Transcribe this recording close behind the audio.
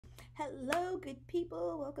Hello, good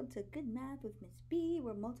people. Welcome to Good Math with Miss B.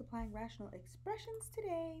 We're multiplying rational expressions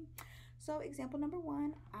today. So example number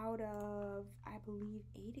 1 out of, I believe,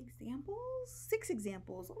 8 examples, 6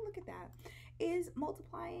 examples, oh, look at that, is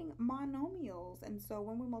multiplying monomials. And so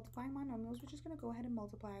when we're multiplying monomials, we're just going to go ahead and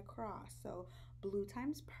multiply across. So blue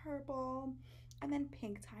times purple, and then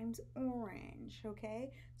pink times orange,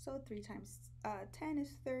 okay? So 3 times 10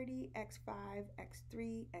 is 30, x5,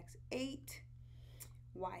 x3, x8,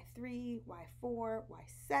 y3, y4,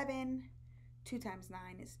 y7, 2 times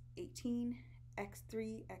 9 is 18,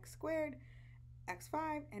 x3, x squared,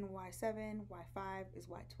 x5, and y7, y5 is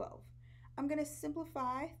y12. I'm going to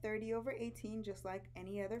simplify 30 over 18 just like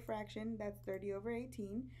any other fraction. That's 30 over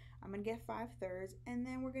 18. I'm going to get 5/3, and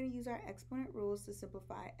then we're going to use our exponent rules to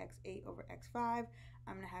simplify x8 over x5.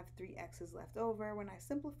 I'm going to have 3 x's left over when I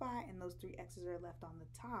simplify, and those 3 x's are left on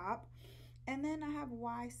the top. And then I have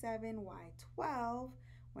y7, y12.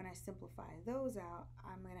 When I simplify those out,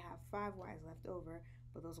 I'm going to have 5 y's left over,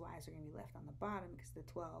 but those y's are going to be left on the bottom because the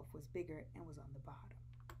 12 was bigger and was on the bottom.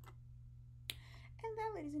 And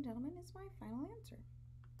that, ladies and gentlemen, is my final answer.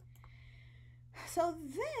 So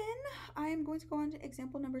then I am going to go on to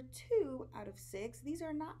example number 2 out of 6. These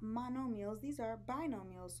are not monomials, these are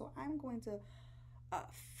binomials. So I'm going to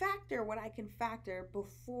factor what I can factor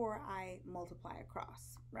before I multiply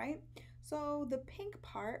across, right? So the pink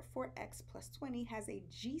part for x plus 20 has a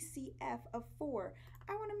GCF of 4.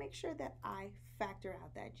 I want to make sure that I factor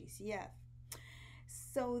out that GCF.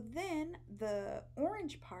 So then the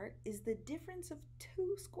orange part is the difference of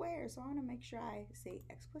 2 squares. So I want to make sure I say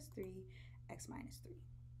x plus 3, x minus 3.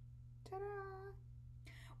 Ta-da!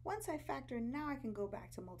 Once I factor, now I can go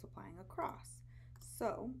back to multiplying across.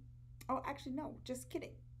 So, oh, actually, no, just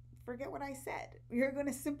kidding. Forget what I said. We're going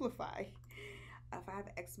to simplify. If I have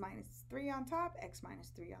x minus 3 on top, x minus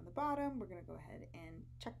 3 on the bottom, we're going to go ahead and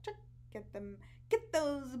check, get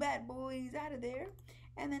those bad boys out of there.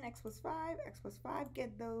 And then x plus 5,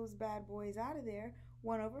 get those bad boys out of there.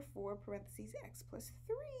 1 over 4, parentheses, x plus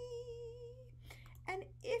 3. And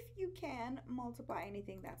if you can, multiply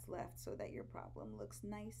anything that's left so that your problem looks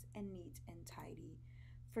nice and neat and tidy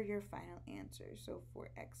for your final answer. So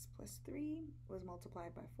 4x plus 3 was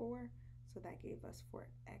multiplied by 4, so that gave us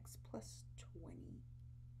 4x plus 20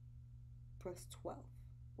 plus 12.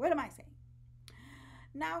 What am I saying?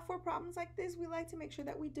 Now for problems like this, we like to make sure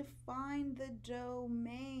that we define the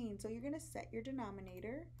domain. So you're going to set your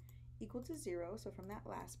denominator equal to 0. So from that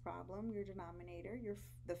last problem, your denominator,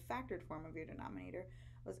 the factored form of your denominator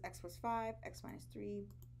was x plus 5, x minus 3,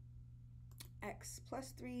 x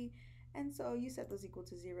plus 3. And so you set those equal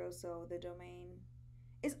to 0, so the domain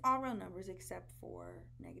is all real numbers except for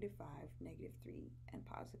 -5, -3, and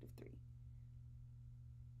 +3.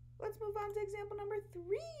 Let's move on to example number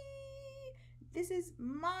 3. This is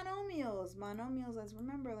monomials. Monomials, let's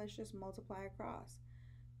remember, let's just multiply across.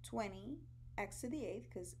 20, x to the 8th,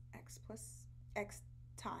 because x plus x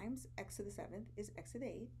times x to the 7th is x to the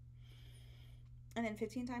 8th. And then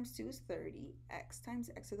 15 times 2 is 30. X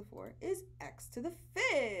times x to the 4 is x to the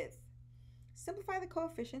 5th. Simplify the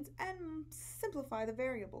coefficients and simplify the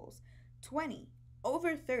variables. 20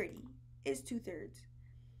 over 30 is 2/3.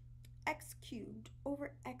 X cubed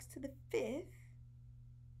over x to the 5th.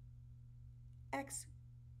 X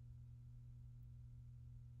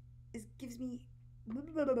gives me,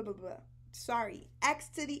 x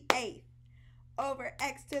to the 8th over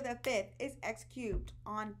x to the 5th is x cubed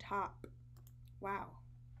on top. Wow.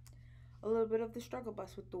 A little bit of the struggle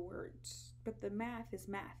bus with the words, but the math is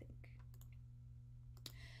mathing.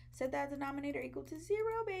 Set that denominator equal to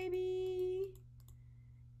 0, baby.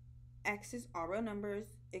 X is all real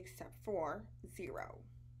numbers except for 0.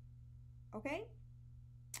 Okay?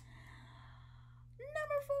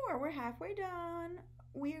 Number 4, we're halfway done.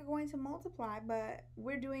 We are going to multiply, but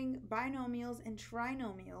we're doing binomials and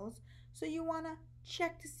trinomials. So you want to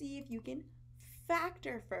check to see if you can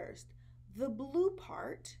factor first. The blue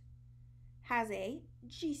part has a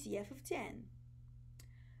GCF of 10.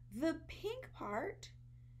 The pink part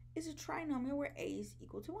is a trinomial where a is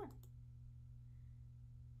equal to 1.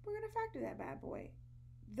 We're going to factor that bad boy.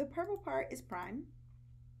 The purple part is prime.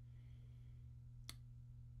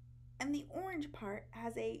 And the orange part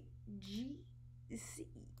has a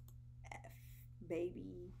GCF,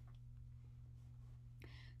 baby.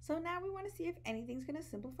 So now we want to see if anything's going to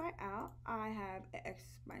simplify out. I have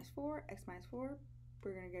x minus 4, x minus 4.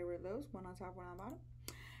 We're going to get rid of those. 1 on top, 1 on the bottom.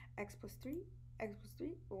 X plus 3,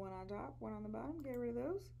 1 on top, 1 on the bottom. Get rid of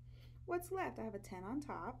those. What's left? I have a 10 on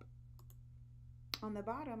top. On the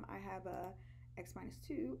bottom, I have a x minus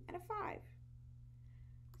 2 and a 5.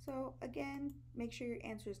 So again, make sure your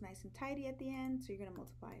answer is nice and tidy at the end, so you're going to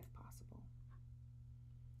multiply if possible.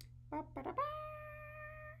 Ba-ba-da-ba.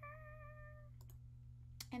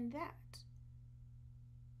 And that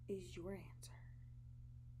is your answer.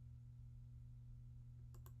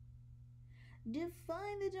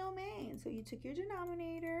 Define the domain. So you took your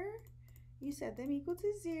denominator, you set them equal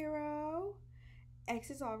to 0. X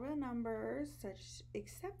is all real numbers, such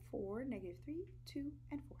except for -3, 2,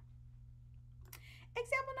 and 4.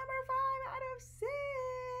 Example number 5 out of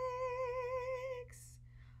 6.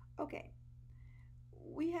 Okay,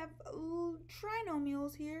 we have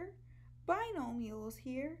trinomials here, binomials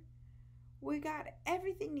here. We got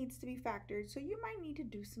everything needs to be factored, so you might need to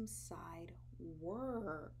do some side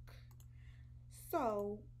work.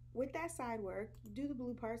 So with that side work, do the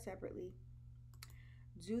blue part separately,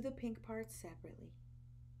 do the pink part separately,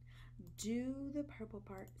 do the purple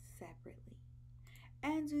part separately,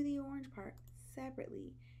 and do the orange part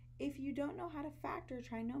separately. If you don't know how to factor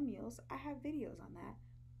trinomials, I have videos on that.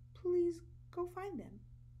 Please go find them.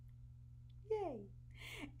 Yay!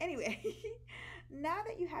 Anyway, now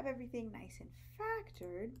that you have everything nice and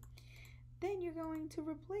factored, then you're going to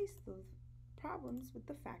replace those problems with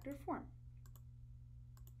the factored form.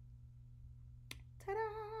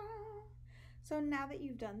 Ta-da! So now that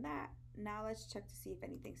you've done that, now let's check to see if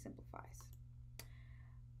anything simplifies.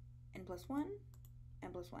 N plus 1,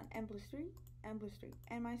 n plus 1, n plus 3, n plus 3,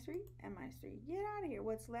 n minus 3, n minus 3. Get out of here.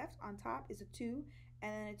 What's left on top is a 2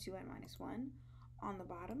 and then a 2n minus 1. On the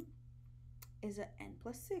bottom is a n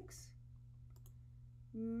plus 6.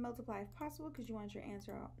 Multiply if possible because you want your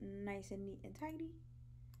answer out nice and neat and tidy.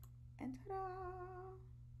 And ta-da!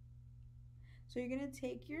 So you're going to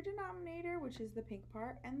take your denominator, which is the pink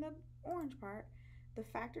part, and the orange part, the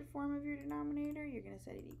factored form of your denominator, you're going to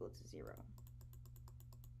set it equal to 0.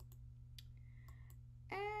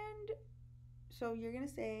 And so you're going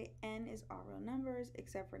to say n is all real numbers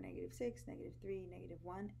except for -6, -3,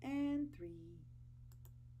 -1, and 3.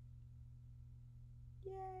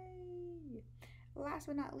 Yay! Last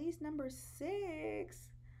but not least, number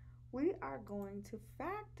 6, we are going to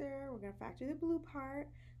factor. We're going to factor the blue part.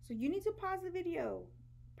 So you need to pause the video.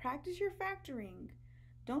 Practice your factoring.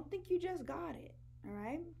 Don't think you just got it, all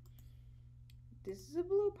right? This is a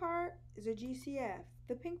blue part, is a GCF.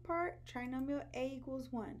 The pink part, trinomial A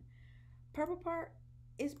equals 1. Purple part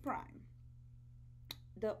is prime.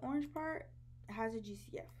 The orange part has a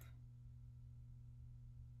GCF.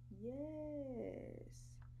 Yes.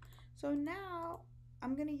 So now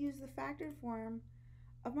I'm going to use the factored form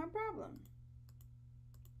of my problem.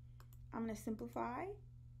 I'm going to simplify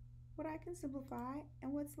what I can simplify,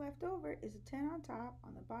 and what's left over is a 10 on top,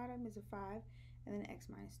 on the bottom is a 5, and then x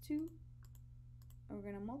minus 2. And we're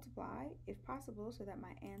going to multiply, if possible, so that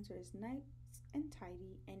my answer is nice and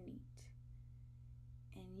tidy and neat.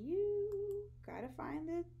 And you got to find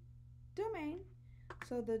the domain.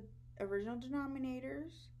 So the original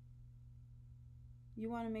denominators, you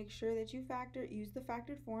want to make sure that you use the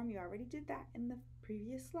factored form. You already did that in the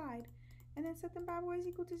previous slide. And then set them bad boys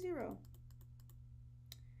equal to 0.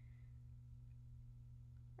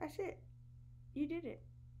 That's it. You did it.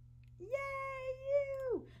 Yay,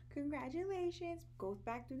 you! Congratulations. Go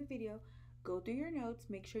back through the video. Go through your notes.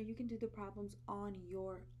 Make sure you can do the problems on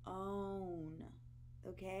your own.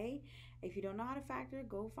 Okay? If you don't know how to factor,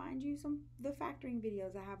 go find you the factoring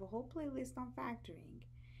videos. I have a whole playlist on factoring.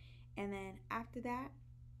 And then after that,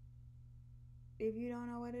 if you don't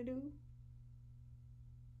know what to do,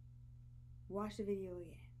 watch the video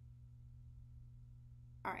again.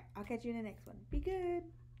 All right, I'll catch you in the next one. Be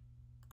good.